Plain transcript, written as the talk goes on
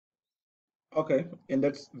Okay, in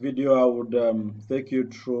this video, I would take you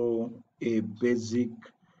through a basic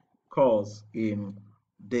course in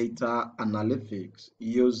data analytics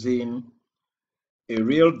using a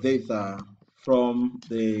real data from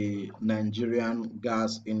the Nigerian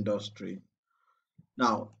gas industry.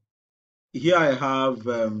 Now, here I have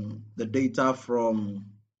the data from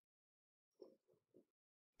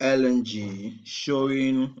LNG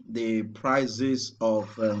showing the prices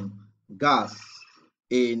of gas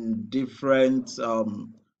in different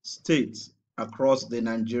states across the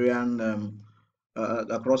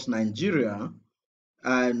across Nigeria,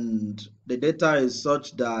 and the data is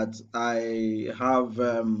such that I have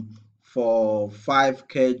for 5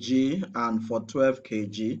 kg and for 12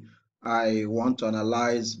 kg. I want to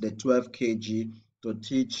analyze the 12 kg to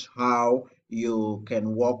teach how you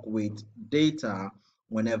can work with data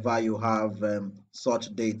whenever you have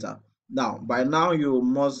such data. Now, by now, you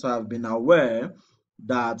must have been aware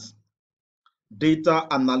that data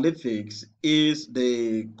analytics is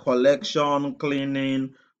the collection,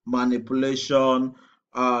 cleaning, manipulation,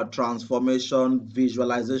 transformation,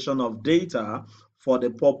 visualization of data for the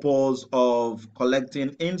purpose of collecting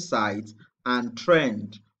insights and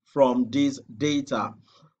trend from this data.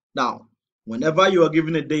 Now, whenever you are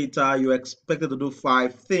given a data, you're expected to do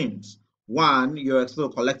five things. One, you're expected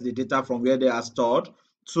to collect the data from where they are stored.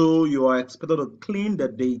 Two, you are expected to clean the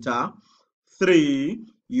data. Three,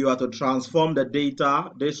 you are to transform the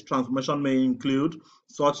data. This transformation may include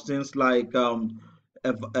such things like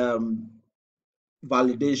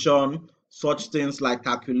validation, such things like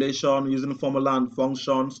calculation using formula and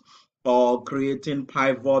functions, or creating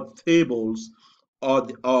pivot tables,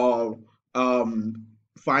 or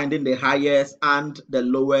finding the highest and the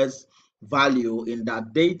lowest value in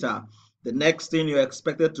that data. The next thing you're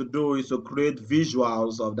expected to do is to create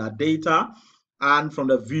visuals of that data, and from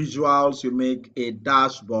the visuals you make a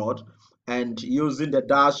dashboard, and using the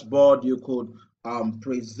dashboard you could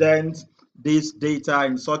present this data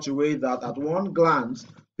in such a way that at one glance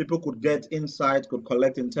people could get insight, could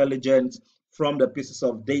collect intelligence from the pieces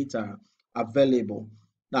of data available.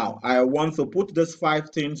 Now, I want to put these five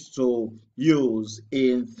things to use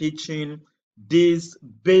in teaching this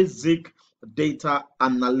basic data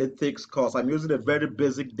analytics course. I'm using a very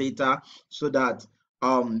basic data so that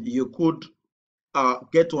you could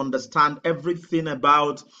get to understand everything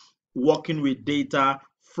about working with data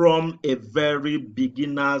from a very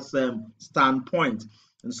beginner's standpoint.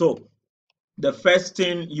 And so, the first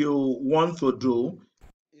thing you want to do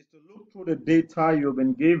is to look through the data you've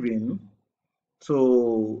been given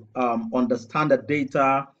to understand the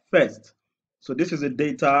data first. So, this is the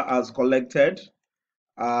data as collected.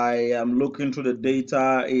 I am looking through the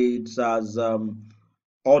data. It has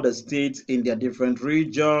all the states in their different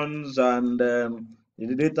regions, and the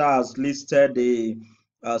data has listed the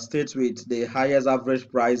states with the highest average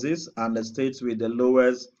prices and the states with the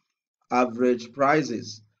lowest average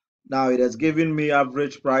prices. Now it has given me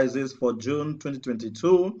average prices for June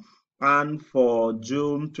 2022 and for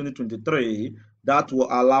June 2023. That will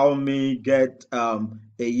allow me get a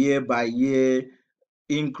year by year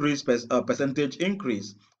increase, percentage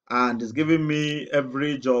increase, and it's giving me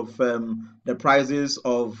average of the prices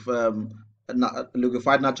of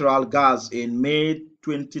liquefied natural gas in May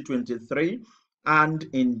 2023 and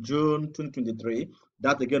in June 2023.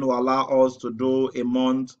 That again will allow us to do a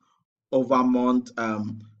month over month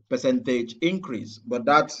percentage increase. But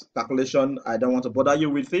that calculation, I don't want to bother you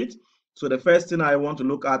with it. So the first thing I want to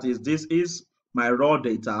look at is this is my raw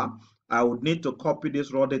data. I would need to copy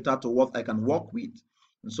this raw data to what I can work with.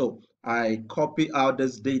 And so I copy out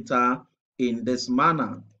this data in this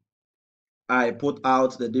manner. I put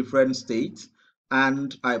out the different states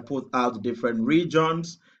and I put out different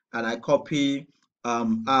regions, and I copy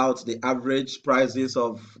out the average prices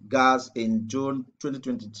of gas in June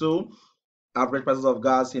 2022, average prices of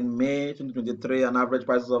gas in May 2023, and average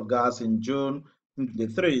prices of gas in June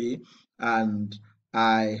 2023, and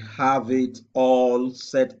I have it all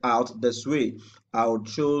set out this way. I will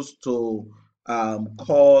choose to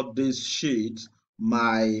call this sheet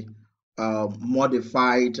my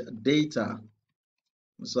modified data.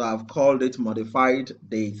 So I've called it modified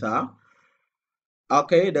data.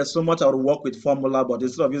 Okay, there's so much I would work with formula, but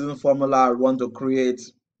instead of using formula, I want to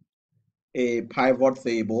create a pivot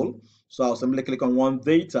table. So I'll simply click on one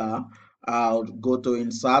data. I'll go to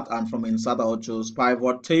insert, and from insert, I'll choose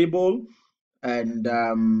pivot table. And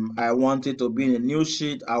I want it to be in a new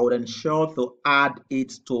sheet. I would ensure to add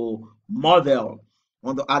it to model. I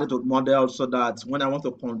want to add it to model so that when I want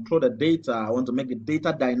to control the data, I want to make the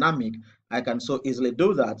data dynamic, I can so easily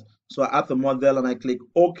do that. So I add the model and I click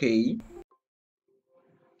OK,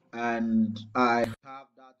 and I have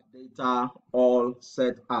that data all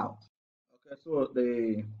set out. Okay, so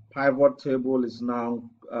the pivot table is now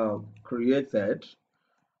created.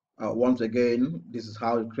 Once again, this is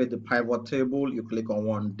how you create the pivot table. You click on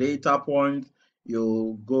one data point,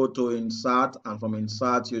 you go to insert, and from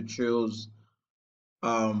insert you choose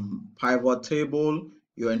pivot table.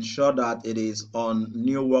 You ensure that it is on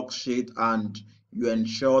new worksheet and you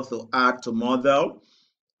ensure to add to model,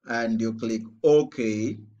 and you click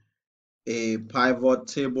OK. A pivot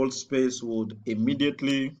table space would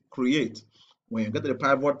immediately create. When you get to the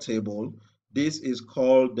pivot table, this is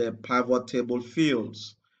called the pivot table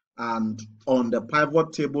fields. And on the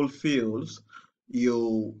pivot table fields,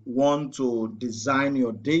 you want to design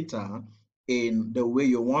your data in the way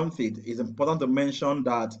you want it. It's important to mention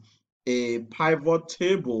that a pivot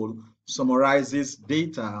table summarizes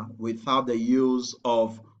data without the use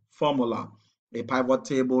of formula. A pivot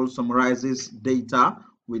table summarizes data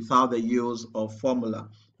without the use of formula.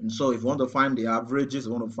 And so if you want to find the averages,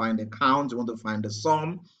 you want to find the count, you want to find the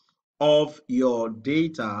sum of your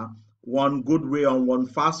data, one good way and one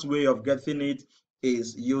fast way of getting it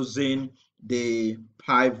is using the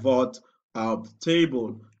pivot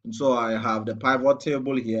table. And so I have the pivot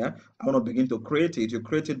table here. I want to begin to create it. You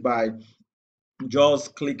create it by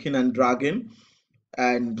just clicking and dragging.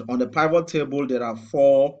 And on the pivot table, there are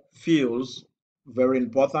 4 fields, very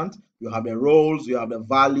important. You have the rows, you have the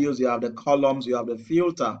values, you have the columns, you have the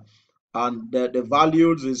filter. And the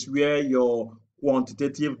values is where your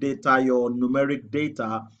quantitative data, your numeric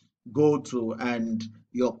data go to, and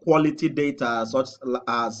your quality data, such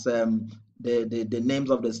as the names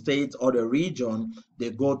of the state or the region, they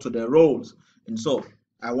go to the rows. And so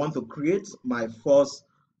I want to create my first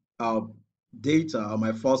uh, data on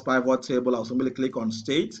my first pivot table. I'll simply click on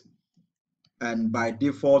state, and by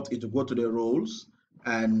default it will go to the rows,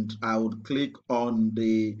 and I would click on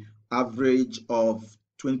the average of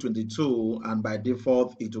 2022, and by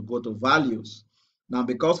default it will go to values. Now,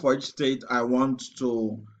 because for each state I want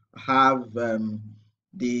to have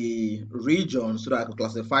the region, so that I could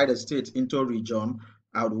classify the state into a region,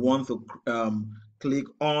 I would want to click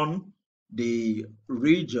on the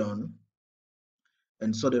region.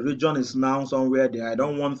 And so the region is now somewhere there. I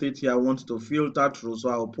don't want it here. I want to filter through. So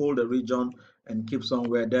I'll pull the region and keep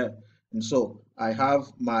somewhere there. And so I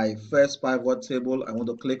have my first pivot table. I want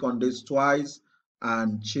to click on this twice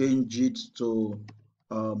and change it to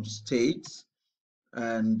states.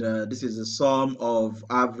 And this is the sum of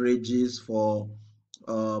averages for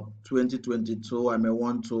 2022. I may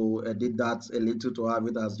want to edit that a little to have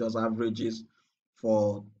it as just averages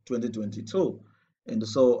for 2022. And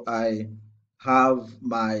so I have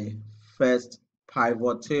my first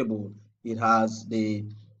pivot table. It has the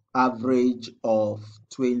average of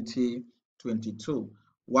 2022.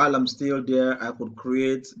 While I'm still there, I could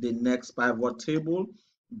create the next pivot table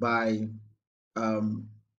by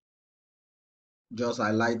just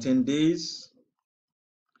highlighting this,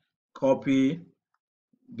 copy,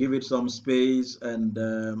 give it some space, and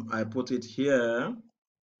I put it here.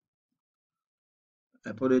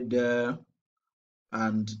 I put it there,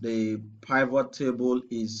 and the pivot table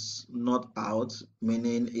is not out,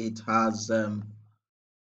 meaning it has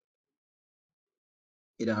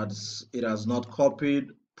not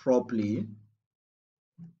copied properly.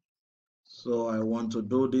 So I want to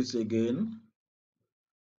do this again.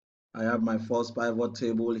 I have my first pivot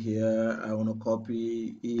table here. I want to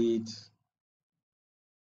copy it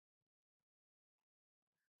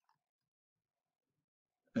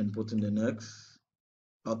and put in the next.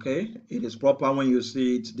 Okay, it is proper when you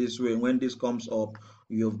see it this way. When this comes up,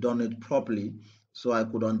 you've done it properly. So I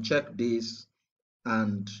could uncheck this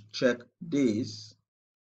and check this,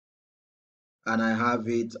 and I have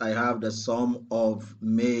it. I have the sum of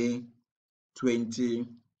May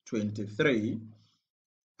 2023.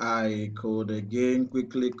 I could again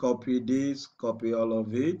quickly copy this, copy all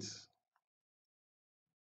of it.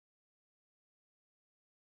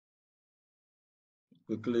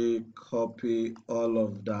 Quickly copy all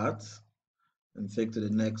of that and take to the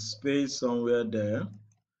next space somewhere there.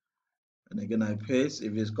 And again, I paste.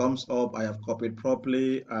 If it comes up, I have copied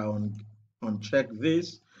properly. I uncheck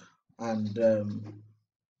this, and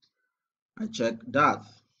I check that.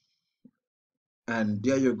 And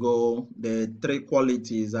there you go, the 3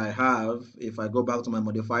 qualities I have. If I go back to my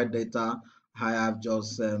modified data, I have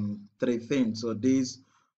just 3 things. So this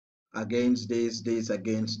against this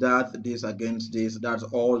against that, this against this. That's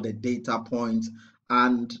all the data points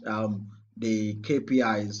and the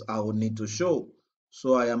KPIs I will need to show.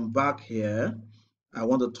 So I am back here. I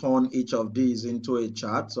want to turn each of these into a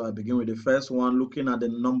chart. So I begin with the first one, looking at the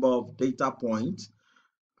number of data points.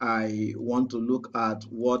 I want to look at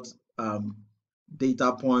what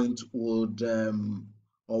data point would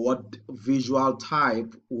or what visual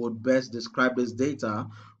type would best describe this data.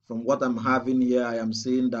 From what I'm having here, I am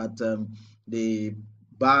seeing that the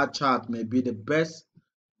bar chart may be the best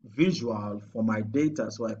visual for my data.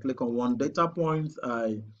 So I click on one data point.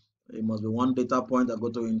 It must be one data point. I go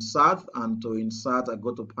to insert, and to insert I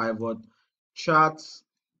go to pivot charts,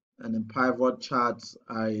 and in pivot charts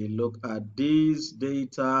I look at this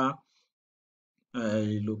data.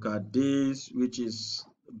 I look at this, which is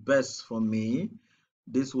best for me.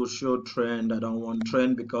 This will show trend. I don't want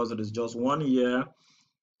trend because it is just 1 year.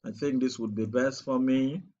 I think this would be best for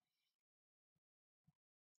me.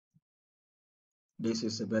 This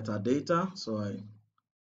is a better data, so I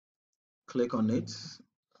click on it.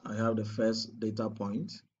 I have the first data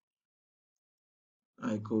point.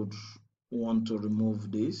 I could want to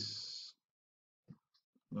remove this.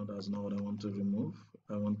 No, that's not what I want to remove.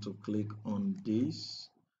 I want to click on this,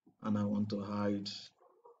 and I want to hide,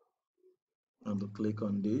 and to click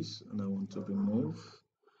on this, and I want to remove,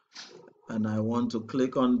 and I want to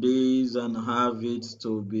click on this and have it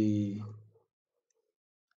to be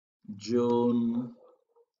June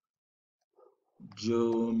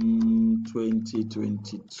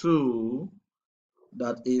 2022.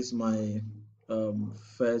 That is my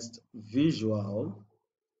first visual.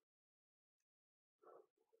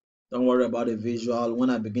 Don't worry about the visual. When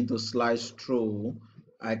I begin to slice through,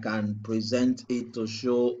 I can present it to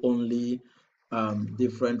show only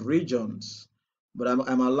different regions. But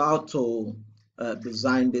I'm allowed to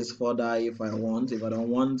design this further if I want. If I don't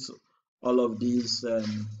want all of these,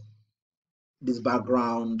 this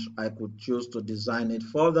background, I could choose to design it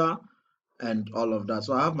further and all of that.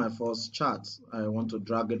 So I have my first chart. I want to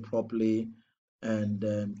drag it properly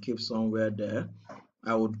and keep somewhere there.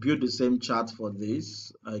 I would build the same chart for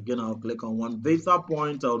this. Again, I'll click on one data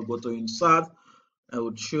point. I would go to insert. I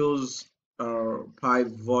would choose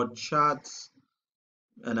pivot charts,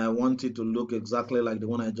 and I want it to look exactly like the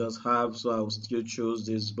one I just have. So I will still choose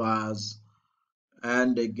these bars.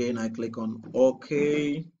 And again, I click on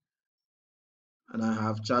OK. And I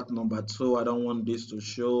have chart number 2. I don't want this to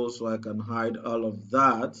show, so I can hide all of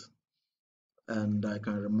that. And I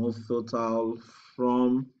can remove total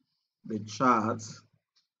from the chart.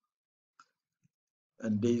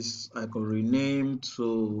 And this I could rename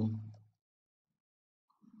to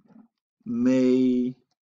May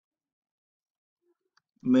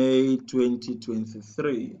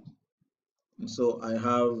 2023. And so I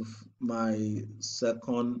have my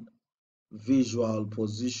second visual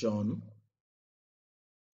position.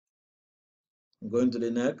 I'm going to the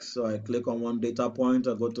next, so I click on one data point.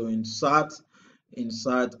 I go to insert.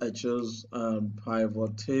 Insert, I choose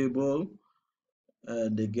pivot table,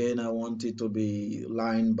 and again I want it to be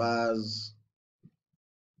line bars.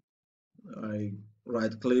 I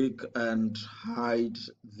right click and hide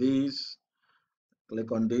this,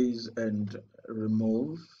 click on this and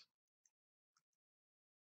remove.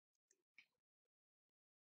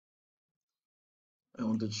 I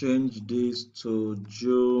want to change this to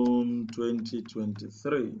June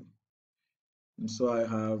 2023. And so I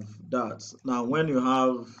have that. Now, when you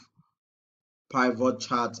have pivot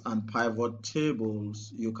charts and pivot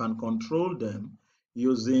tables, you can control them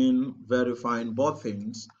using verifying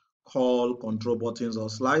buttons called control buttons or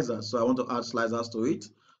slicers. So I want to add slicers to it.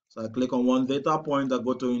 So I click on one data point, I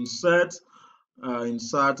go to insert,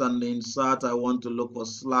 insert, and insert, I want to look for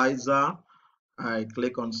slicer. I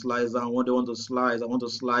click on slicer, and what do I want to slice? I want to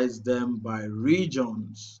slice them by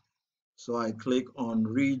regions. So I click on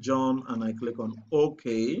region and I click on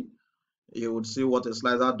OK. You would see what a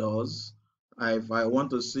slicer does. If I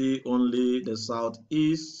want to see only the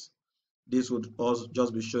southeast, this would also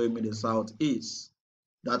just be showing me the southeast.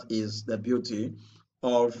 That is the beauty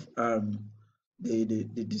of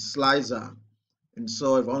the slicer. And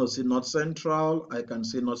so if I want to see North Central, I can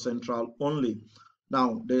see North Central only.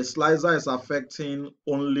 Now, the slicer is affecting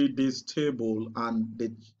only this table and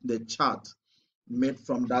the chart made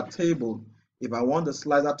from that table. If I want the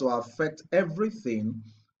slicer to affect everything,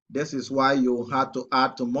 this is why you had to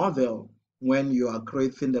add to model when you are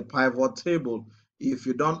creating the pivot table. If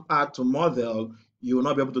you don't add to model, you will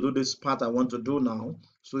not be able to do this part I want to do now.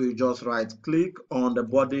 So you just right click on the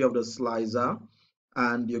body of the slicer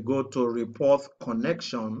and you go to report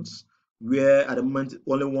connections, where at the moment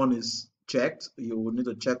only one is checked. You will need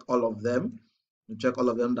to check all of them. You check all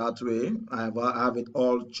of them that way. I have it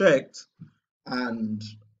all checked, and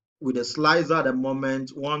with the slicer at the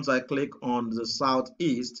moment, once I click on the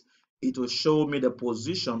southeast, it will show me the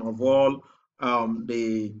position of all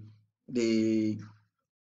the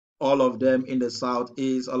all of them in the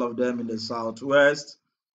southeast, all of them in the southwest,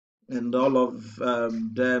 and all of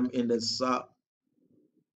them in the south.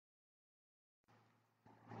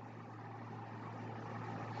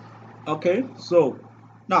 Okay, so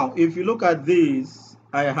now if you look at this,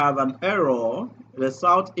 I have an error. The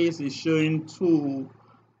southeast is showing two.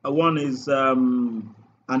 One is an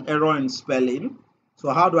error in spelling. So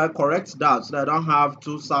how do I correct that so that I don't have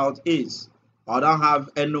two southeast? I don't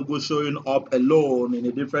have Enugu showing up alone in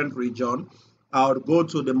a different region. I would go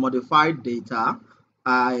to the modified data.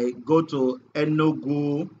 I go to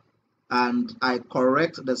Enugu and I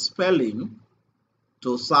correct the spelling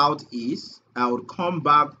to southeast. I would come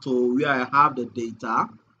back to where I have the data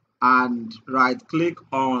and right click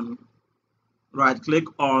on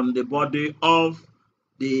the body of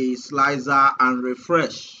the slicer and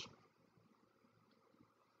refresh.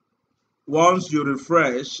 Once you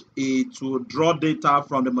refresh, it will draw data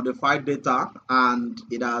from the modified data and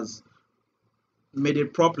it has made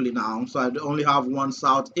it properly now. So I only have one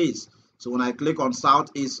southeast. So when I click on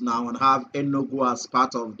southeast now and have Enugu as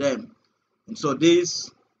part of them. And so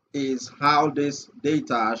this is how this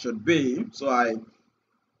data should be. So I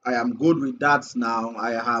am good with that now.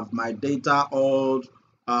 I have my data all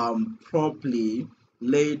properly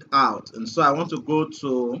laid out. And so I want to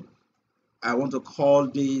call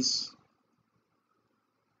this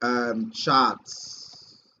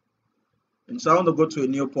charts. And so I want to go to a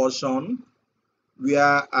new portion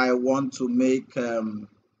where I want to make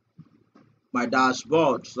my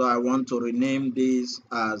dashboard. So I want to rename this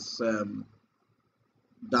as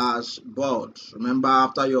dashboard. Remember,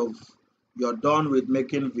 after you're done with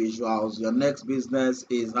making visuals, your next business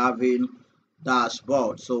is having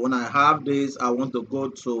dashboard. So when I have this, I want to go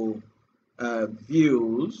to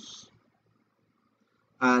views,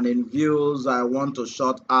 and in views I want to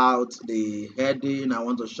short out the heading, I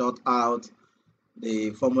want to short out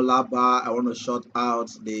the formula bar, I want to short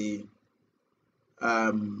out the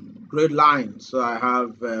grid line. So I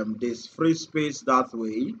have this free space that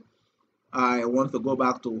way. I want to go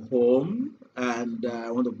back to home and I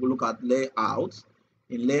want to look at layout.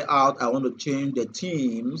 In layout, I want to change the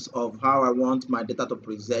themes of how I want my data to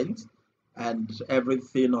present and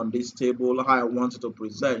everything on this table, how I want it to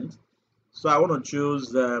present. So I want to choose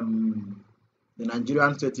the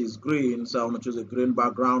Nigerian state is green, so I want to choose a green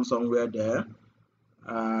background somewhere there.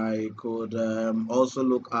 I could also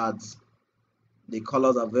look at the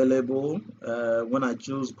colors available. When I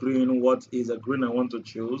choose green, what is a green I want to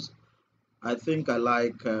choose? I think I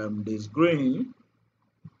like this green.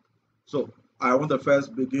 So I want to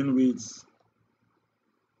first begin with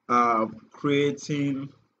creating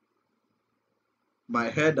my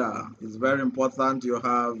header. It's very important you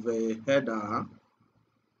have a header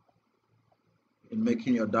in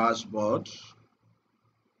making your dashboard.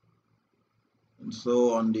 And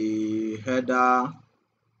so on the header,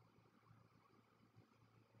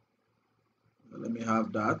 let me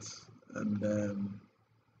have that, and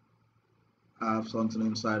have something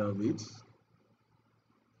inside of it.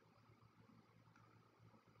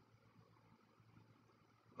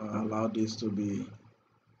 Allow this to be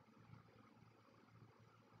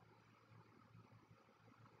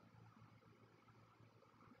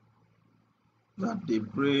that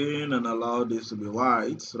deep green and allow this to be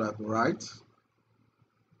white so that I can write.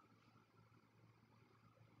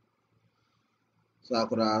 So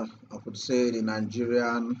I could say the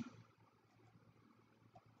Nigerian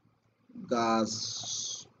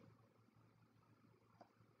gas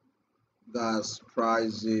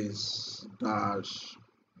prices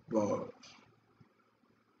dashboard.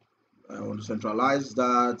 I want to centralize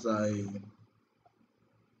that. I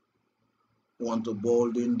want to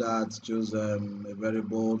bolden that, choose a very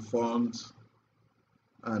bold font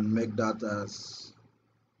and make that as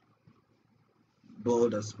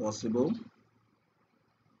bold as possible.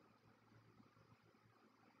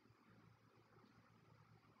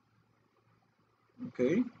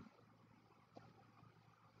 Okay.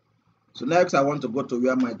 So next I want to go to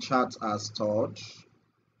where my charts are stored.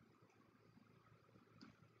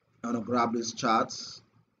 I'm going to grab these charts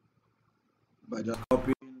by just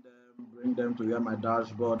copying them, bring them to where my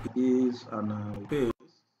dashboard is, and I paste.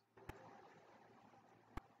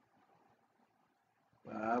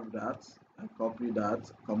 I have that. I copy that,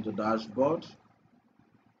 come to dashboard,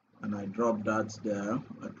 and I drop that there.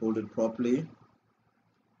 I pulled it properly,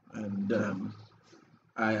 and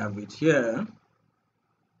I have it here.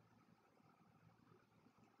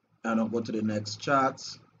 And I'll go to the next chart.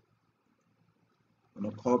 I'm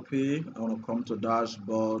going to copy. I want to come to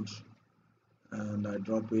dashboard, and I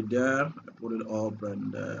drop it there. I put it up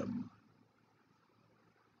and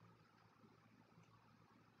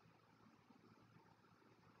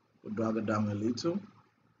drag it down a little.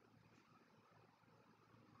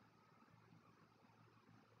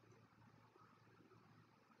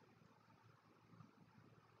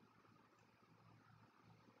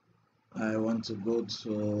 I want to go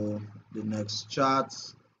to the next chart.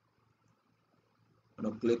 I'm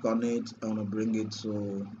going to click on it. I'm going to bring it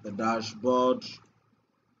to the dashboard.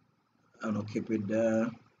 I'm going to keep it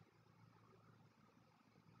there.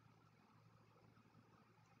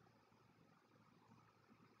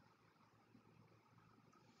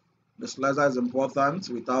 The slicer is important.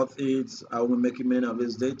 Without it, I won't be making many of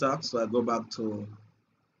this data. So I go back to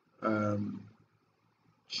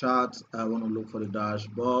chart. I want to look for the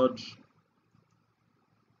dashboard.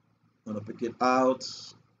 I'm going to pick it out.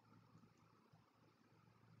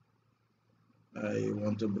 I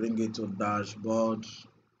want to bring it to dashboard.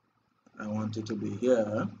 I want it to be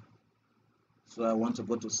here. So I want to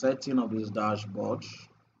go to setting of this dashboard.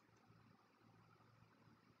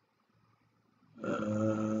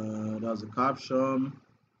 That's the caption.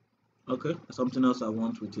 Okay, something else I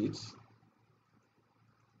want with it.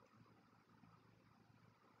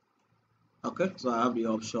 Okay, so I have the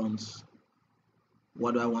options.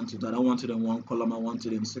 What do I want it? I don't want it in one column, I want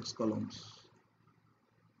it in 6 columns.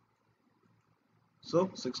 So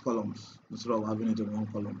 6 columns instead of having it in one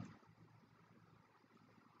column.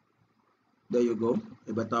 There you go,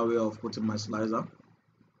 a better way of putting my slicer.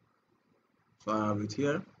 So I have it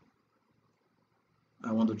here.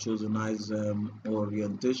 I want to choose a nice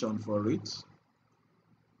orientation for it.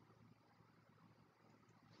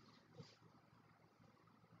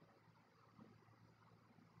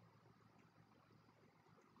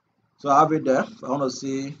 So I have it there. I want to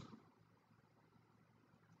see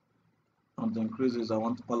on the increases, I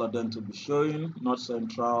want all of them to be showing, not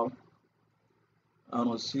central. I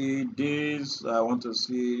want to see this, I want to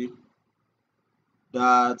see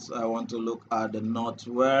that, I want to look at the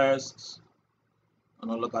northwest, I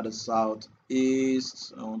want to look at the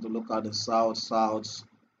southeast, I want to look at the south.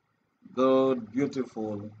 Good,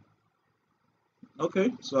 beautiful. Okay,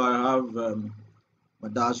 so I have my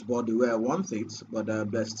dashboard the way I want it, but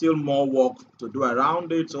there's still more work to do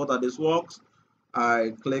around it. So what are these works?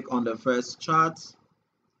 I click on the first chart.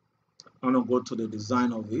 I'm going to go to the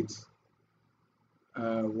design of it.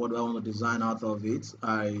 What do I want to design out of it?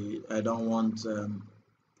 I don't want,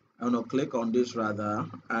 I want to click on this rather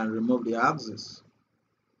and remove the axis.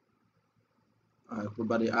 I put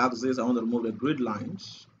by the axis, I want to remove the grid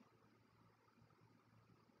lines.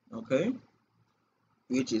 Okay,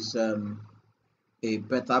 which is a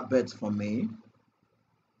better bet for me.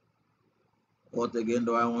 What again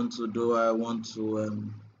do I want to do? I want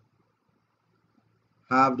to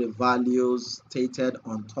have the values stated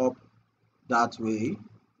on top that way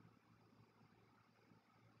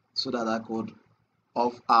so that I could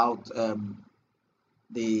off out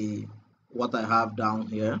the what I have down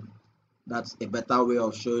here. That's a better way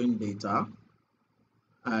of showing data.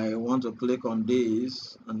 I want to click on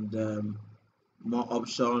this and more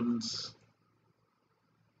options.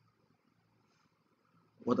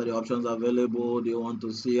 What are the options available? Do you want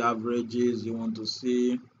to see averages? You want to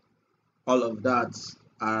see all of that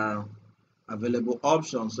are available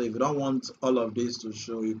options. So if you don't want all of this to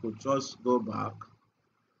show, you could just go back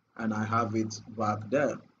and I have it back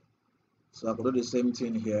there. So I could do the same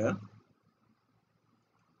thing here.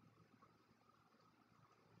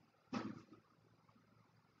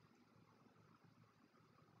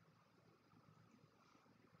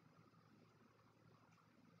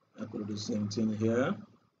 I could do the same thing here.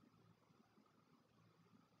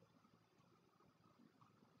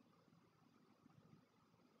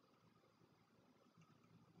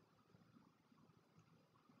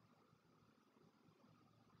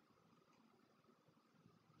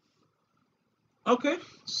 Okay,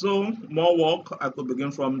 so more work. I could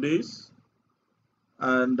begin from this.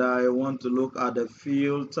 And I want to look at the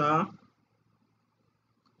filter.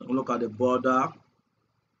 Look at the border.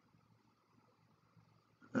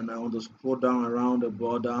 And I want to scroll down around the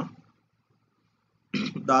border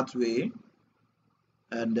that way.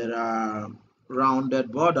 And there are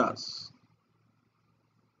rounded borders.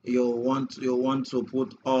 You want to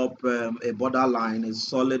put up a border line, a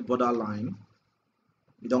solid border line.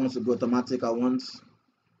 You don't want to go automatic. I want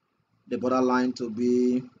the border line to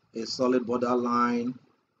be a solid border line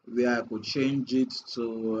where I could change it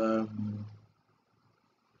to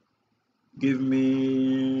give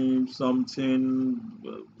me something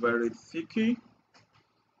very thicky,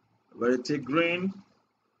 very thick green.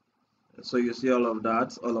 So you see all of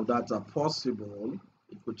that are possible.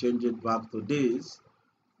 You could change it back to this.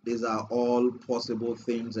 These are all possible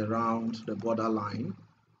things around the borderline.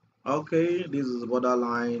 Okay, this is the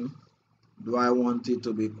borderline. Do I want it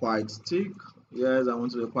to be quite thick? Yes, I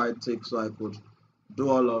want it to be quite thick, so I could do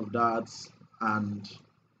all of that and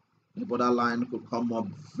the borderline could come up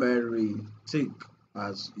very thick,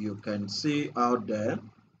 as you can see out there.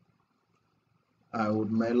 I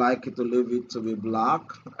would may like it to leave it to be black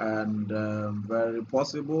and very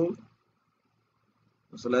possible.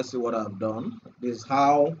 So let's see what I've done. This is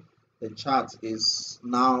how the chart is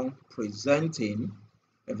now presenting.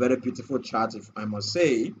 A very beautiful chart, if I must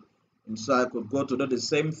say. And so I could go to do the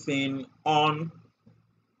same thing on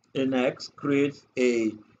NX, create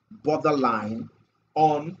a borderline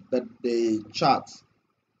on the chart.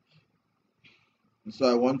 And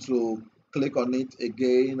so I want to click on it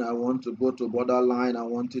again. I want to go to borderline. I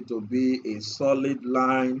want it to be a solid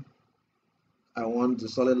line. I want the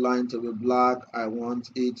solid line to be black. I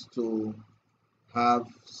want it to have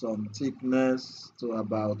some thickness to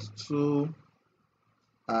about 2.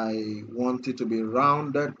 I want it to be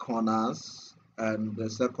rounded corners, and the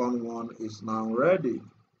second one is now ready.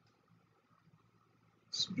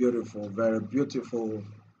 It's beautiful, very beautiful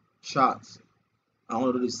chart. I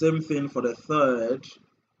want to do the same thing for the third.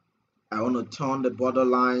 I want to turn the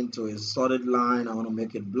borderline to a solid line. I want to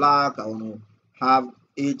make it black. I want to have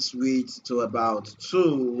its width to about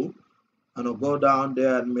 2. And I'll go down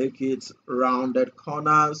there and make it rounded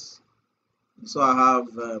corners. So I have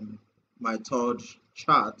my third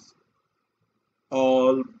chart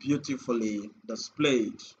all beautifully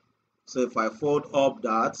displayed. So if I fold up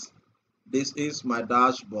that, this is my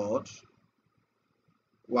dashboard.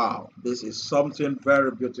 Wow, this is something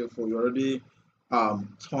very beautiful. You're already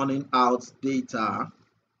turning out data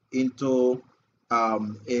into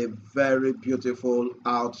a very beautiful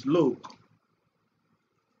outlook.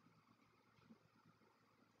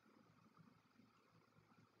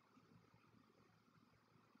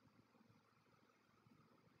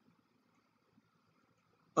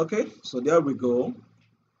 Okay, so there we go.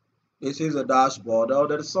 This is a dashboard. Oh,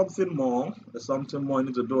 there's something more. There's something more I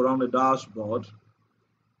need to do around the dashboard.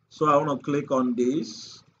 So I want to click on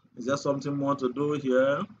this. Is there something more to do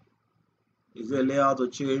here? Is there a layout to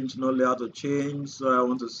change? No layout to change. So I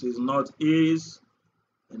want to see northeast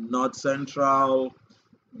and north central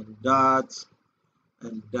and that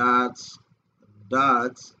and that and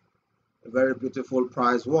that. A very beautiful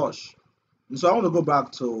price wash. And so I want to go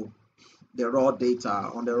back to the raw data.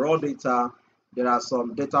 On the raw data, there are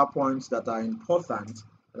some data points that are important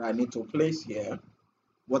that I need to place here.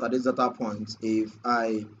 What are these data points? If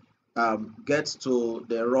I get to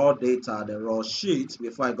the raw data, the raw sheet,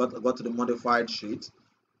 before I got to the modified sheet,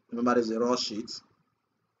 remember there's a raw sheet.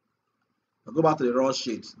 I'll go back to the raw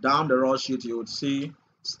sheet. Down the raw sheet, you would see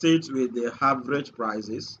states with the average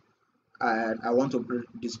prices. And I want to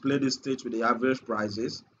display the states with the average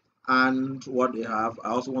prices and what they have. I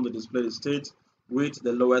also want to display the states with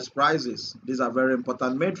the lowest prices. These are very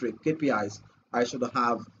important metric KPIs I should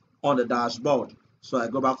have on the dashboard. So I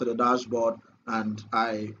go back to the dashboard and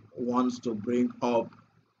I want to bring up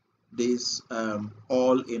these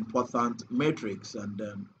all important metrics,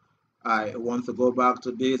 and I want to go back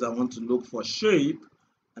to this. I want to look for shape,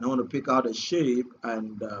 and I want to pick out a shape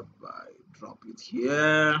and I drop it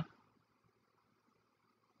here.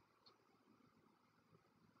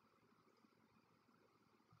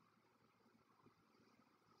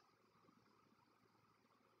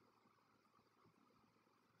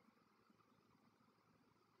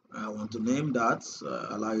 I want to name that,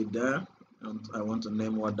 allow it there, and I want to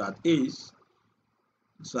name what that is.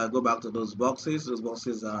 So I go back to those boxes. Those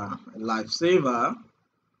boxes are a lifesaver.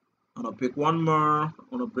 I'm gonna pick one more. I'm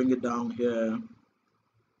gonna bring it down here.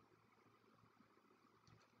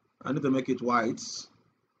 I need to make it white.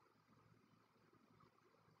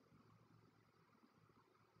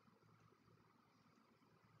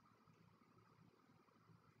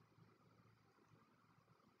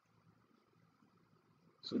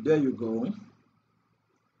 So there you go.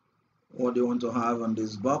 What do you want to have on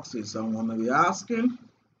these boxes? I'm gonna be asking.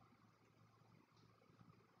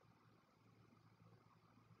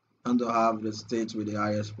 And to have the state with the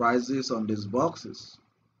highest prices on these boxes.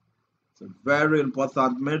 It's a very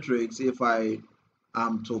important matrix if I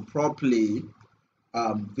am to properly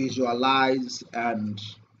visualize and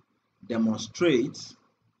demonstrate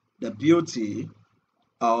the beauty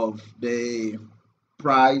of the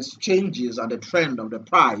price changes and the trend of the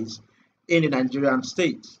price in the Nigerian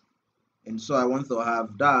state. And so I want to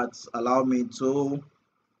have that allow me to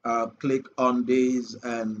click on these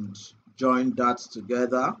and join that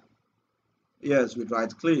together. Yes, with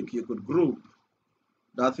right click, you could group.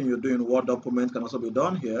 That thing you do in Word document can also be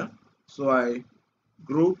done here. So I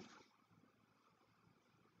group,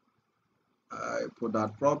 I put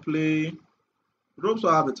that properly. Groups, so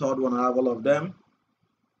I have a third one, I have all of them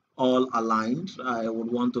all aligned. I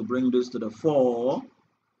would want to bring this to the fore.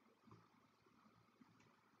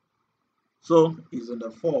 So it's in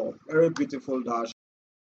the fore. Very beautiful dash.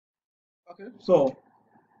 Okay, so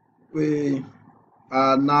we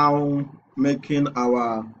are now making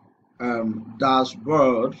our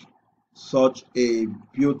dashboard such a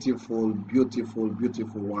beautiful, beautiful,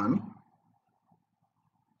 beautiful one.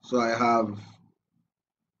 So I have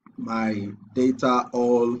my data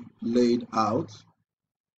all laid out.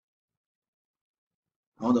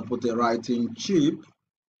 I want to put a writing chip.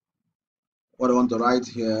 What I want to write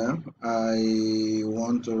here, I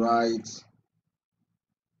want to write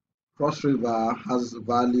Cross River has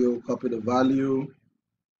value, copy the value,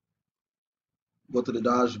 go to the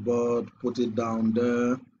dashboard, put it down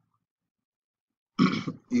there.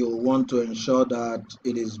 You want to ensure that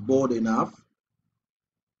it is bold enough.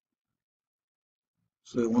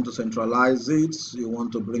 So you want to centralize it, you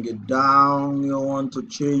want to bring it down, you want to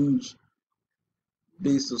change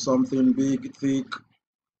this to something big, thick.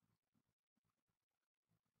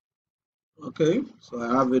 Okay, so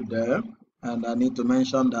I have it there, and I need to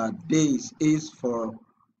mention that this is for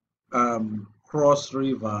Cross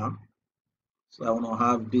River. So I want to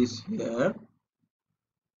have this here,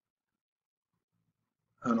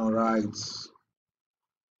 and I'll write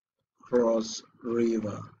Cross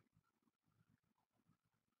River.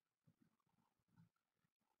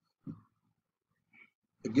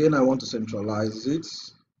 Again, I want to centralize it.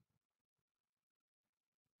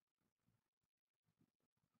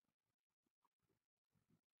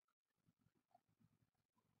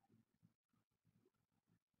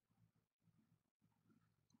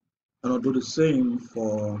 And I'll do the same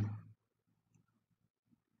for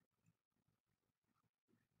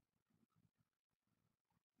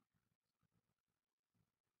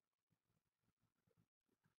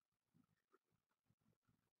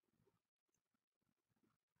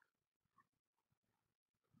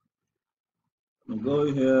I'll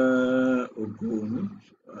go here, Ogun.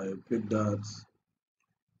 I pick that.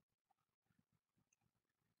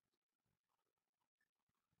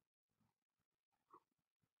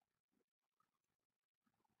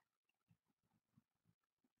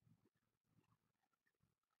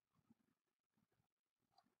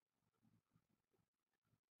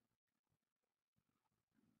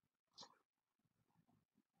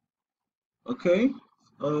 Okay,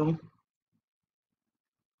 so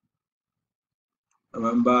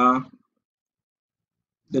remember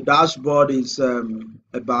the dashboard is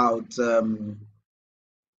about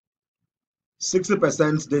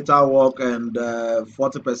 60% data work and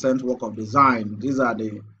 40% work of design. These are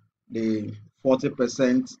the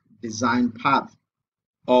 40% design part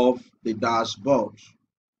of the dashboard.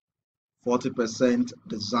 40%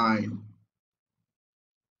 design.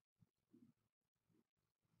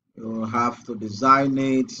 You have to design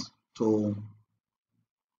it to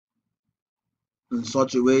in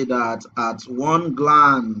such a way that at one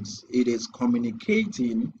glance it is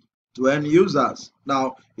communicating to end users.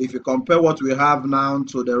 Now, if you compare what we have now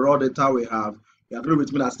to the raw data we have, you agree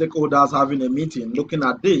with me that stakeholders having a meeting looking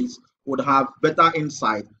at this would have better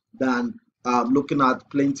insight than looking at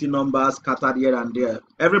plenty numbers scattered here and there.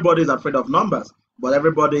 Everybody is afraid of numbers, but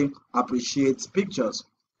everybody appreciates pictures.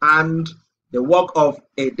 And the work of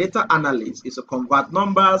a data analyst is to convert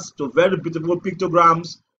numbers to very beautiful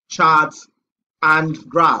pictograms, charts, and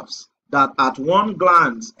graphs that at one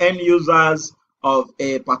glance end users of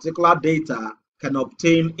a particular data can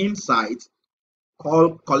obtain insight,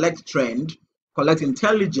 collect trend, collect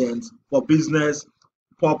intelligence for business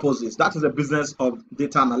purposes. That is the business of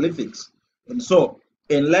data analytics. And so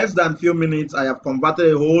in less than few minutes, I have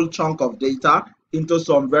converted a whole chunk of data into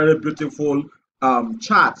some very beautiful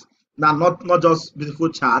charts. Now, not just beautiful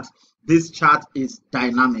charts, this chart is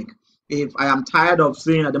dynamic. If I am tired of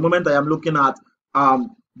seeing, at the moment I am looking at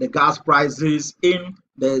the gas prices in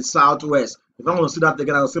the southwest. If I want to see that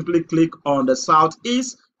again, I'll simply click on the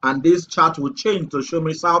southeast and this chart will change to show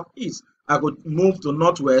me southeast. I could move to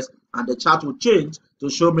northwest and the chart will change to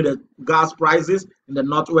show me the gas prices in the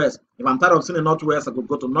northwest. If I'm tired of seeing the northwest, I could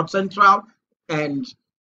go to north central, and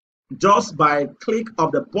just by click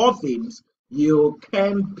of the buttons, you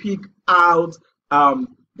can pick out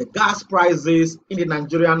the gas prices in the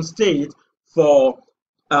Nigerian state for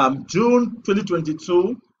June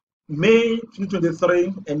 2022, May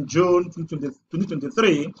 2023, and June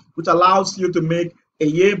 2023, which allows you to make a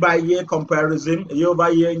year-by-year comparison, a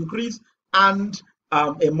year-over-year increase, and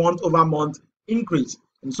a month-over-month increase.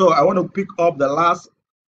 And so I want to pick up the last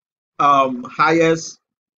highest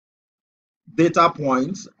data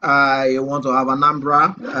points. I want to have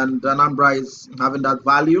Anambra, and Anambra is having that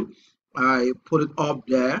value. I put it up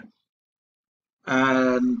there,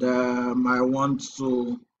 and I want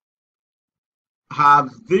to have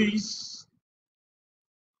this,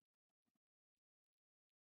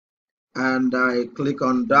 and I click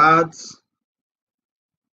on that,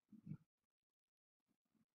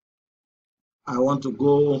 I want to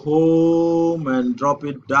go home and drop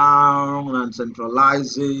it down and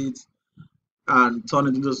centralize it and turn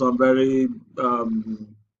it into some very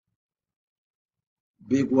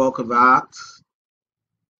big work of art.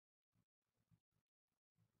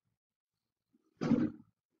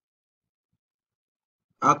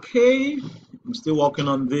 Okay, I'm still working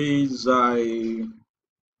on this. I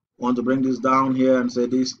want to bring this down here and say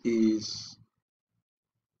this is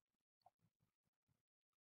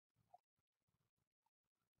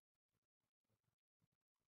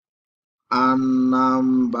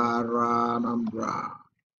Anambra.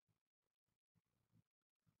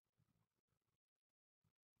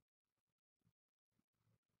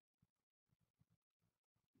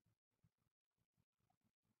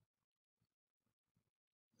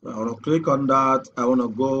 I want to click on that. I want to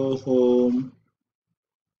go home.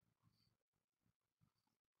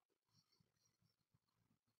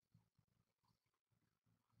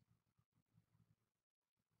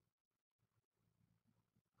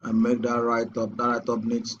 And make that write up. That write up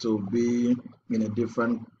needs to be in a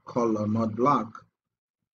different color, not black.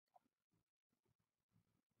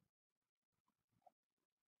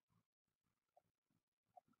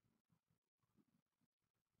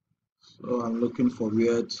 So I'm looking for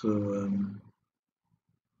where to.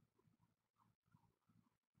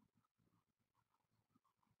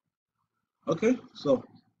 Okay, so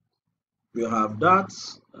we have that.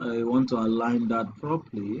 I want to align that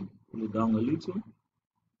properly. Pull it down a little.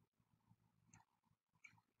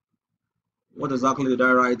 What exactly did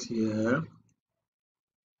I write here?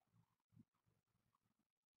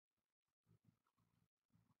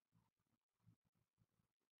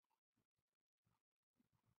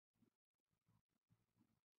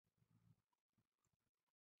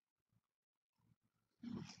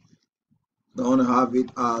 I want to have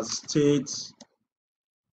it as state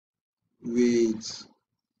with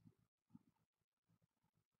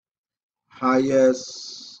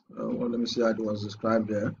highest, well, let me see how it was described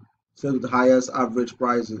there. State with highest average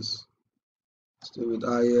prices. State with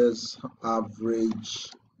highest average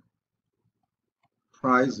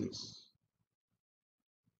prices.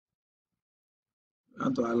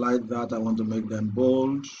 And to highlight that, I want to make them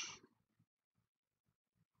bold.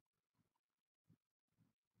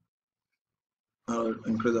 I'll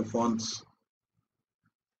increase the fonts.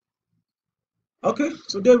 Okay,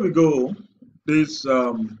 so there we go. This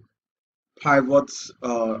pivot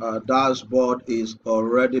dashboard is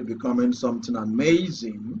already becoming something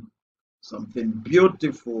amazing, something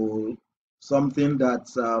beautiful, something that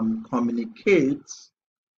communicates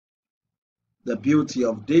the beauty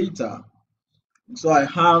of data. So I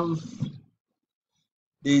have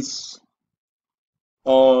this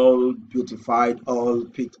all beautified, all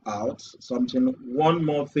picked out. One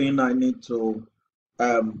more thing I need to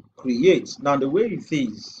create. Now, the way it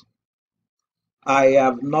is, I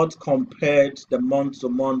have not compared the month to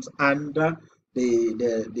month and the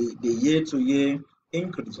year to year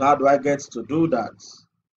increase. How do I get to do that?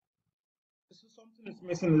 So something is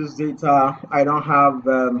missing in this data. I don't have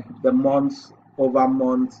the month over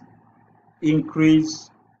month increase,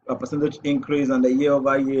 a percentage increase, and the year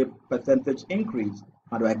over year percentage increase.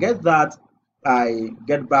 How do I get that? I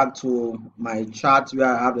get back to my chart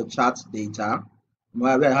where I have the chart data.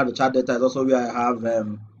 Where I have the chart data is also where I have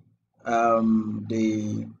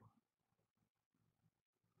the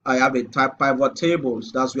I have a type pivot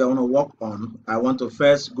tables. That's where I want to work on. I want to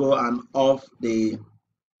first go and off the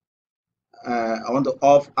I want to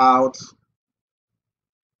off out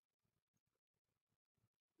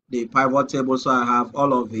the pivot table so I have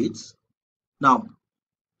all of it. Now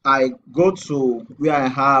I go to where I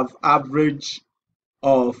have average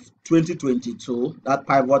of 2022, that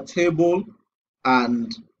pivot table,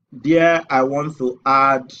 and there I want to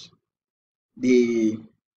add the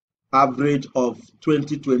average of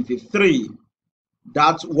 2023.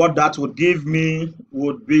 That's what that would give me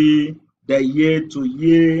would be the year to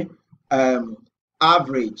year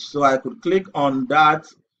average. So I could click on that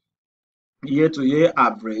year to year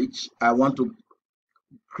average. I want to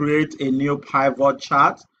create a new pivot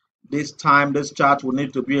chart. This time, this chart will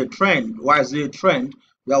need to be a trend. Why is it a trend?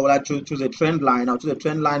 Well, will I choose a trend line? I'll choose a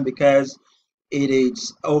trend line because it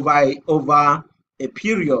is over a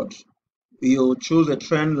period. You choose a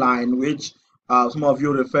trend line, which some of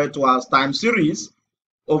you refer to as time series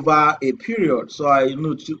over a period. So I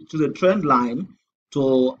choose a trend line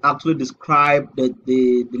to actually describe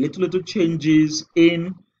the little changes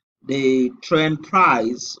in the trend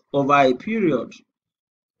price over a period.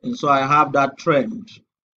 And so I have that trend.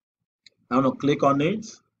 I want to click on it.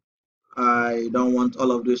 I don't want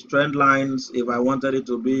all of these trend lines. If I wanted it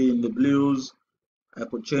to be in the blues, I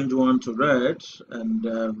could change one to red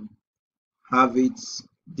and have it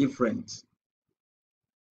different.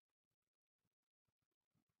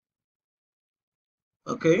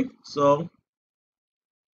 Okay, so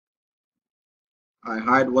I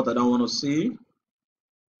hide what I don't want to see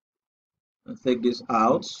and take this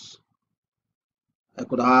out. I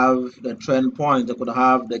could have the trend point, I could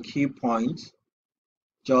have the key point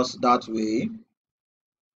just that way.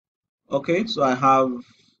 Okay, so I have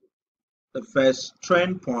the first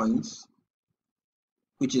trend point,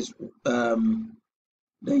 which is the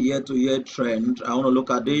year-to-year trend. I want to look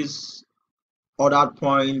at this other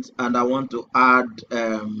point, and I want to add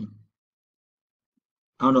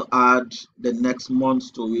the next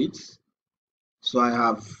month to it. So I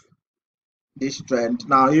have this trend.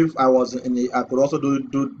 Now, if I was in I could also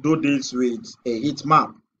do this with a heat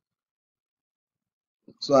map.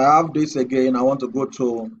 So I have this again. I want to go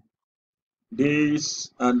to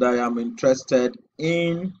this, and I am interested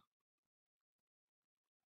in,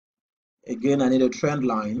 again, I need a trend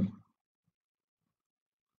line.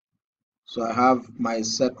 So I have my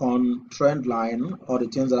second trend line. All the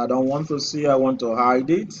things that I don't want to see, I want to hide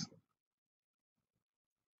it.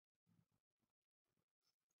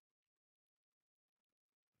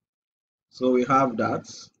 So we have that.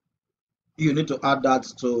 You need to add that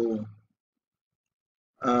to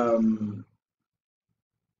um,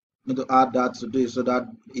 this so that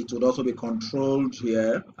it would also be controlled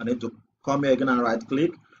here. I need to come here again and right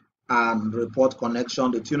click and report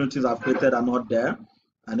connection. The two unities I've created are not there.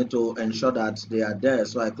 I need to ensure that they are there.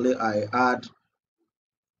 So I add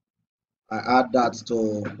that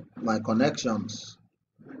to my connections.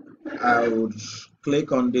 I would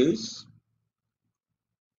click on this,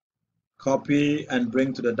 copy and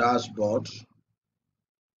bring to the dashboard.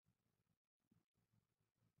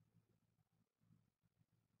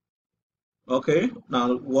 Okay,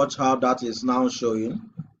 now watch how that is now showing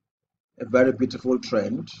a very beautiful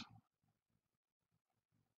trend,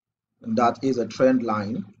 and that is a trend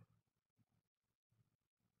line.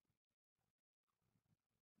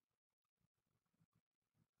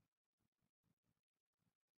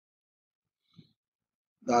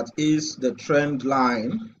 That is the trend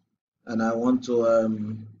line, and I want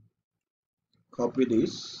to copy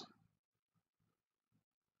this,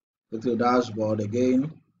 go to the dashboard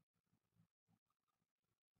again.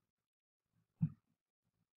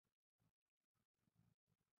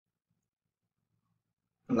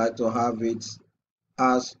 I like to have it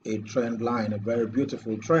as a trend line, a very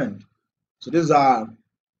beautiful trend. So these are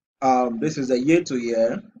this is a year to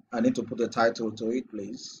year. I need to put a title to it,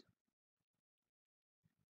 please.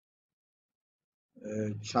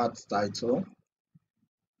 Chart title.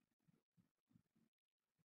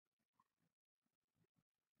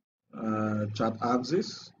 Chart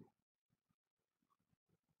axis.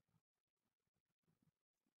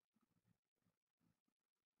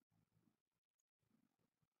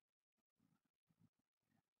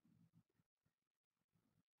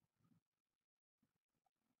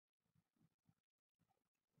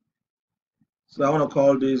 So I want to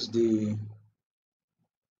call this the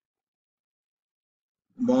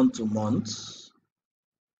month to month.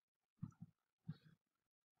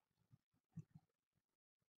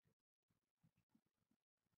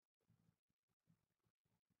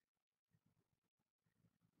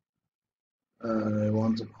 I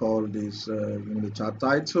want to call this the chart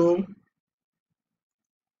title.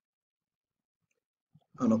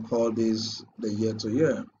 I'm going to call this the year to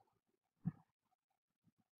year.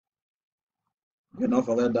 Do not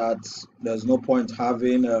forget that there's no point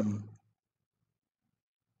having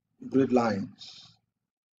grid lines.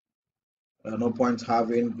 No point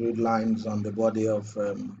having grid lines on the body of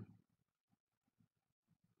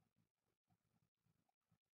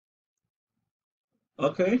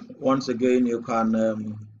okay, once again you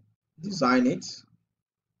can design it.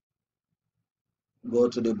 Go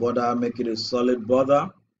to the border, make it a solid border,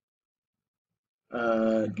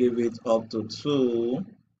 give it up to 2,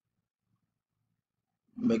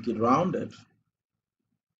 make it rounded.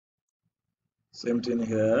 Same thing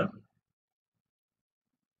here,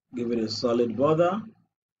 give it a solid border,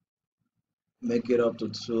 make it up to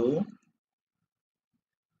 2,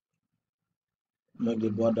 make the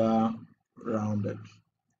border rounded.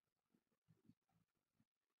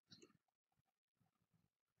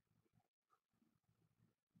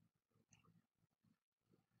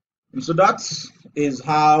 And so that is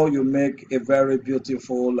how you make a very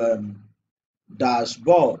beautiful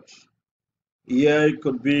dashboard. Here it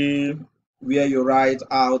could be where you write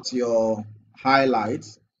out your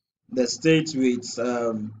highlights, the states with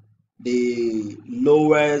the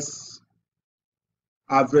lowest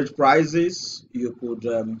average prices. You could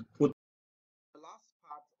put the last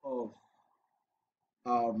part of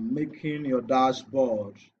making your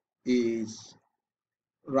dashboard is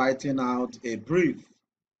writing out a brief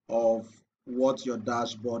of what your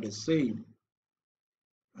dashboard is saying.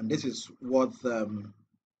 And this is what, in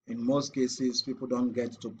most cases, people don't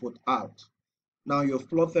get to put out. Now you've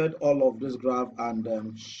plotted all of this graph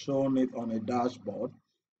and shown it on a dashboard.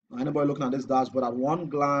 Anybody looking at this dashboard at one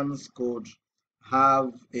glance could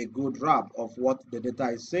have a good wrap of what the data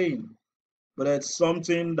is saying. But it's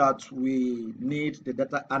something that we need the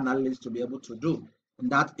data analyst to be able to do. And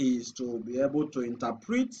that is to be able to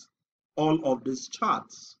interpret all of these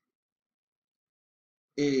charts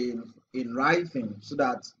in writing, so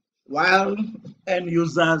that while end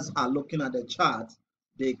users are looking at the chart,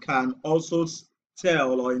 they can also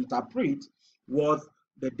tell or interpret what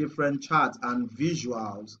the different charts and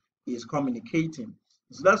visuals is communicating.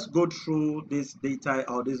 So let's go through this data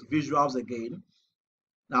or these visuals again.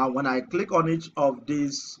 Now, when I click on each of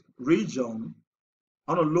these region,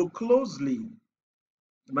 I want to look closely.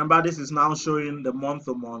 Remember, this is now showing the month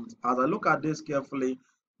to month. As I look at this carefully,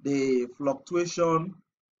 the fluctuation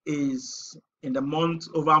is in the month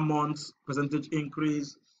over month percentage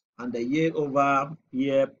increase and the year over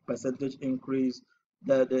year percentage increase.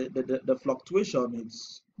 The fluctuation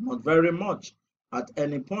is not very much at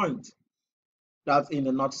any point. That's in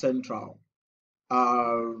the North Central.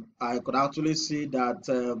 I could actually see that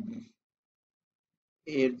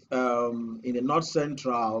in the North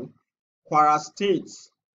Central, Kwara State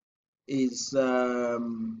is the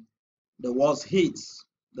worst hit.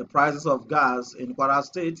 The prices of gas in Kwara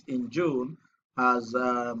State in June has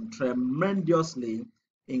tremendously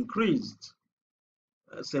increased.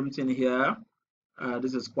 Same thing here.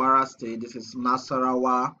 This is Kwara State. This is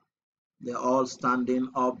Nasarawa. They're all standing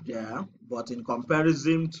up there. But in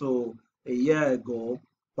comparison to a year ago,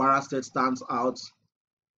 Kwara State stands out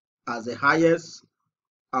as the highest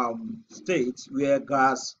state where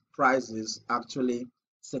gas prices actually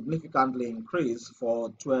significantly increased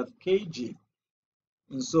for 12 kg.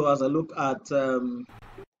 And so as I look at the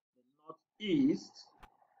northeast,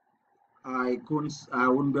 I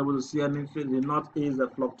wouldn't be able to see anything. The northeast, the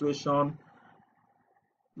fluctuation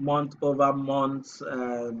month over month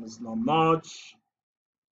is not much.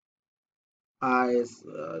 If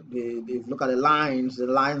you look at the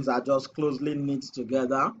lines are just closely knit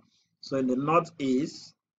together. So in the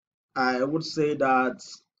northeast, I would say that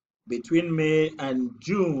between May and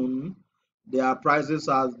June, their prices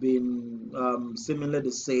have been seemingly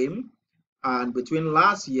the same. And between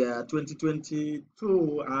last year,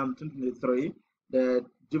 2022 and 2023, the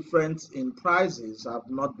difference in prices have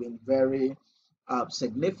not been very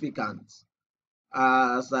significant.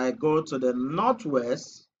 As I go to the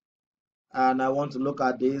northwest, and I want to look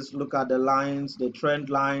at this, look at the lines, the trend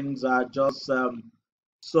lines are just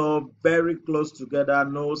so very close together,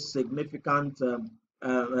 no significant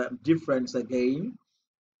difference again.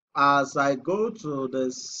 As I go to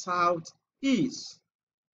the southeast,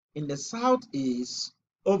 in the southeast,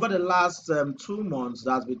 over the last 2 months,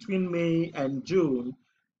 that's between May and June,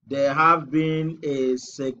 there have been a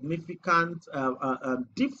significant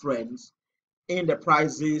difference in the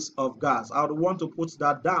prices of gas. I would want to put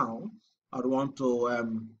that down. I would want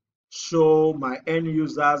to show my end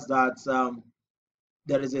users that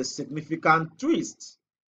there is a significant twist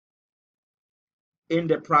in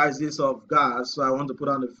the prices of gas. So I want to put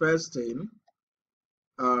on the first thing.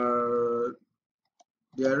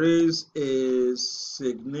 There is a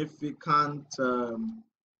significant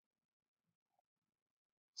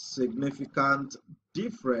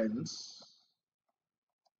difference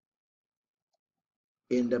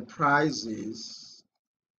in the prices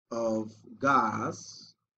of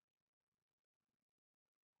gas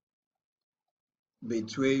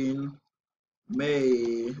between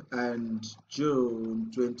May and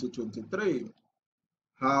June 2023.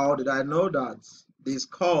 How did I know that? This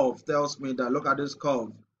curve tells me that, look at this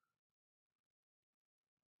curve.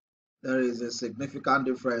 There is a significant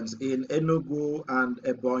difference in Enugu and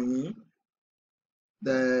Ebonyi.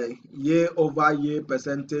 The year-over-year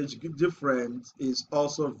percentage difference is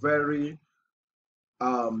also very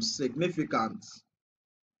significant.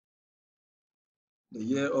 The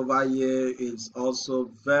year-over-year is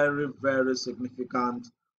also very, very significant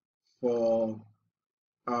for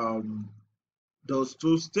those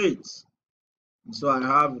two states. So I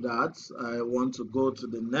have that. I want to go to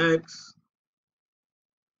the next.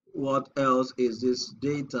 What else is this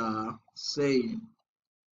data saying?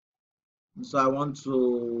 So I want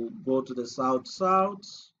to go to the south,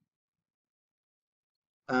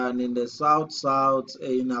 and in the south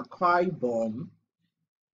in Akwa Ibom,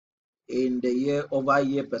 in the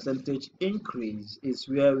year-over-year percentage increase is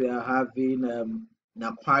where we are having In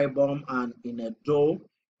Akwa Ibom and in Edo,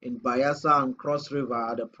 in Bayelsa and Cross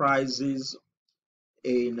River, the prices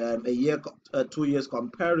in a year, 2 years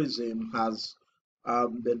comparison has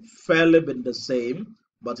been the same,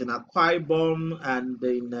 but in Akwa Ibom and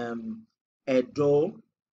in Edo,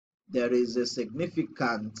 there is a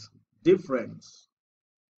significant difference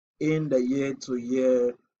in the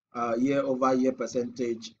year-to-year, year-over-year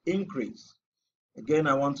percentage increase. Again,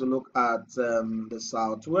 I want to look at the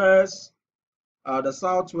Southwest. The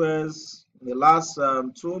Southwest, in the last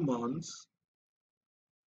 2 months,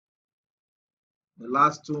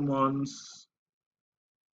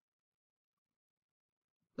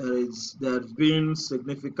 there have been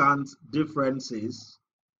significant differences.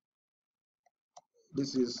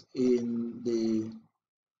 This is in the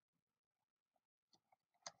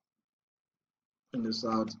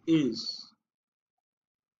Southeast.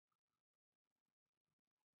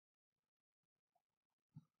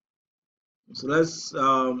 So let's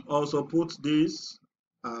also put this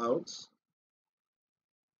out.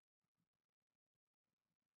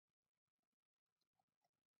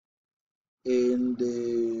 In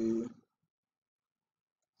the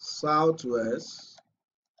Southwest,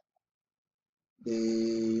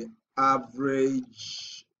 the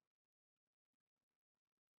average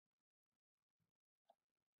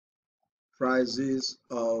prices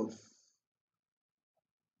of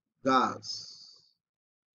gas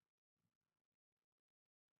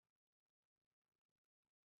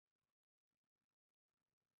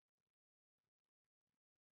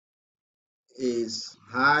is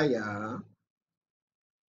higher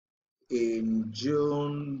in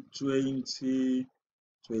June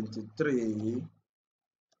 2023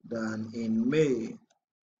 than in May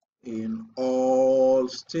in all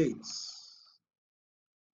states.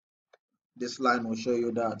 This line will show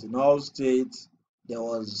you that in all states there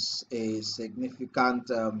was a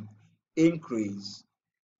significant increase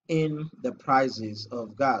in the prices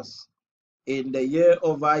of gas. In the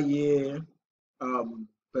year-over-year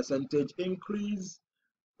percentage increase,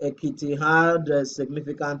 Ekiti had a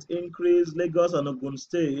significant increase. Lagos and Ogun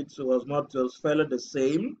State was not just fairly the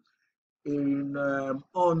same. In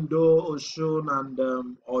Ondo, Osun, and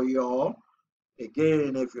Oyo,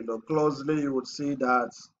 again, if you look closely, you would see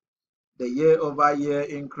that the year-over-year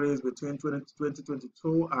increase between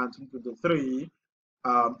 2022 and 2023,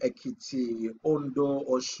 Ekiti, Ondo,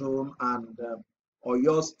 Osun, and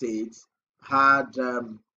Oyo State had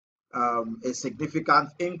a significant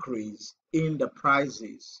increase in the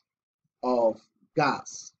prices of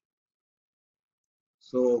gas.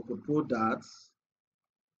 So we could put that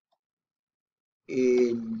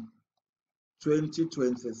in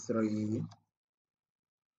 2023,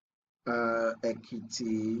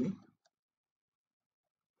 Ekiti,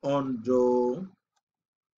 Ondo,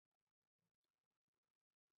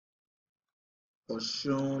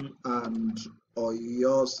 Osun, and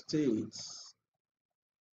Oyo State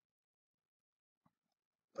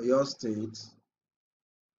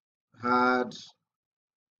had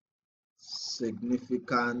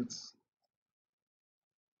significant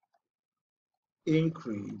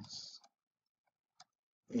increase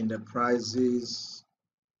in the prices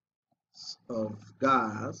of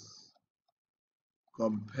gas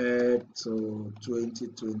compared to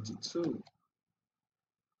 2022.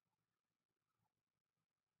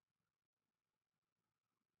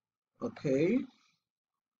 Okay,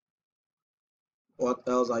 what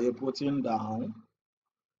else are you putting down?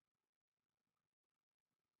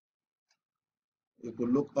 You could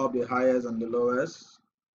look up the highest and the lowest.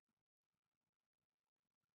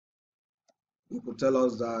 You could tell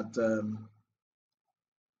us that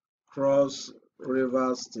Cross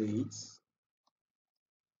River State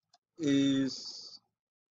is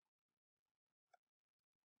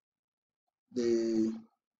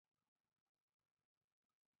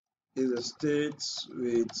a state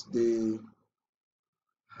with the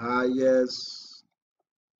highest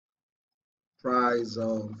price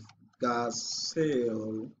of gas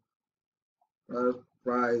sale,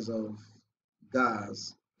 price of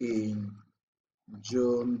gas in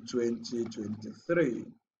June 2023.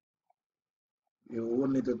 You will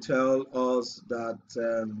need to tell us that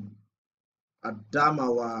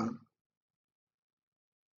Adamawa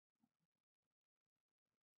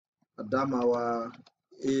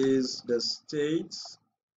is the state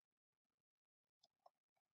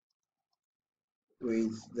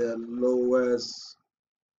with the lowest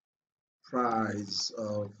price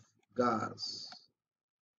of gas.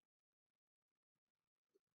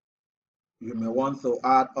 You may want to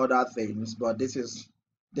add other things, but this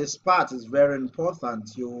part is very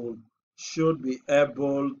important. You should be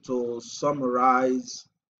able to summarize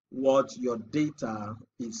what your data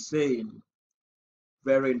is saying.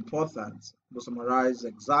 very important to summarize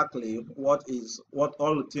exactly what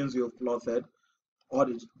all the things you've plotted, all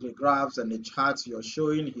the graphs and the charts you're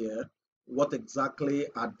showing here, what exactly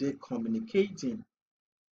are they communicating?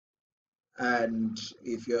 And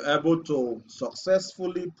if you're able to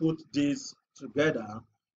successfully put this together,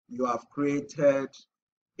 you have created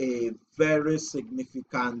a very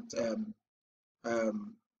significant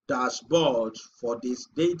um, dashboard for this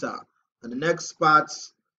data. And the next part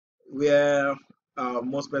where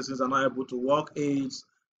most persons are not able to work is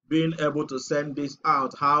being able to send this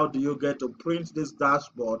out. How do you get to print this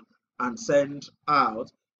dashboard and send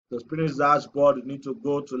out? To print this dashboard, you need to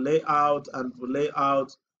go to layout, and for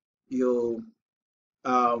layout, you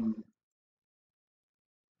go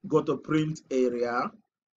to print area,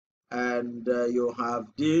 and you have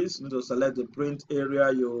this. You need to select the print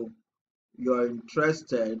area you're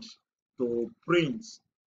interested to print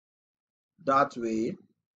that way,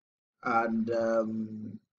 and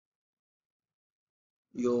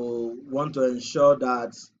you want to ensure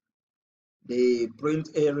that the print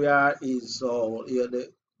area is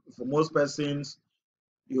for most persons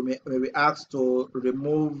you may be asked to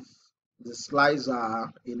remove the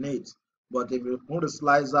slicer in it, but if you remove the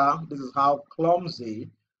slicer, this is how clumsy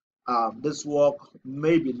this work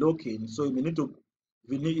may be looking. So you may need to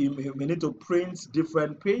you may need to print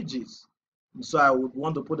different pages. So I would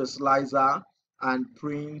want to put a slicer and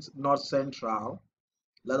print North Central.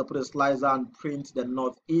 Let us put a slicer and print the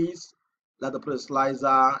Northeast. Let us put a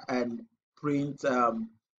slicer and print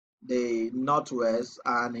the Northwest,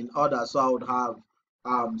 and in order. So I would have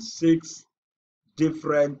 6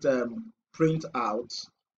 different printouts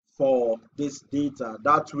for this data.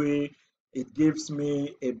 That way, it gives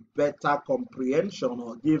me a better comprehension,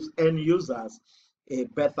 or gives end users a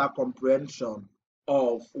better comprehension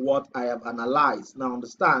of what I have analyzed. Now,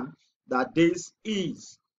 understand that this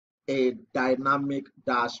is a dynamic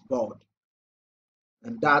dashboard,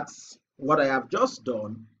 and that's what I have just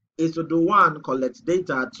done. Is to do 1, collect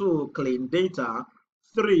data; 2, clean data;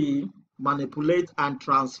 3, manipulate and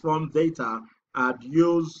transform data, and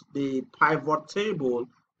use the pivot table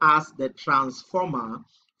as the transformer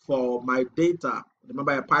for my data.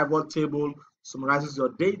 Remember, a pivot table summarizes your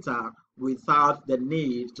data without the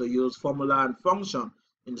need to use formula and function.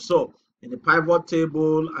 And so in the pivot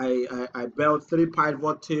table, I built 3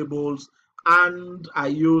 pivot tables, and I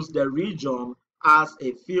use the region as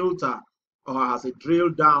a filter, or as a drill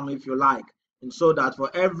down, if you like. And so that for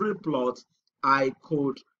every plot, I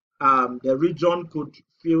could the region could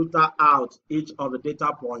filter out each of the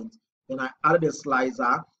data points. Then I added a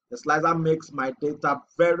slicer. The slicer makes my data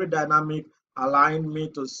very dynamic, allowing me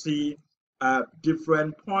to see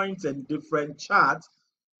different points and different charts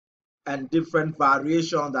and different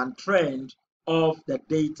variations and trend of the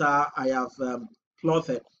data I have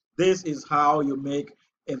plotted. This is how you make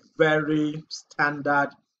a very standard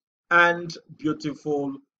and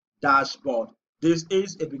beautiful dashboard. This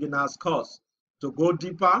is a beginner's course. To go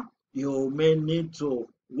deeper, you may need to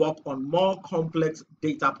work on more complex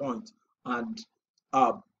data points, and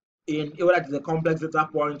in whether it's a complex data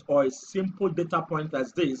point or a simple data point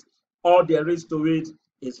as this, all there is to it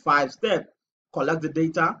is 5 steps. Collect the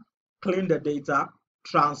data, clean the data,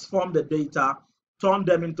 transform the data, turn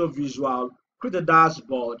them into visual, create a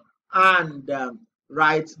dashboard, and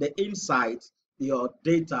write the insights your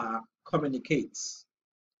data communicates.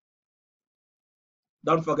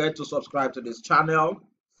 Don't forget to subscribe to this channel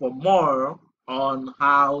for more on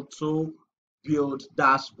how to build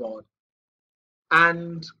dashboard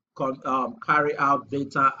and carry out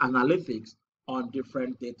data analytics on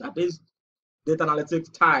different data. This data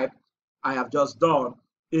analytics type I have just done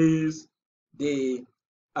is the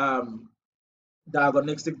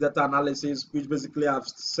diagnostic data analysis, which basically I've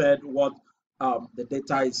said what the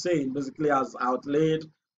data is saying, basically has outlaid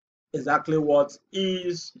exactly what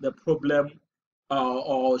is the problem,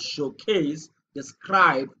 or showcase,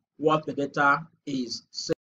 describe what the data is saying.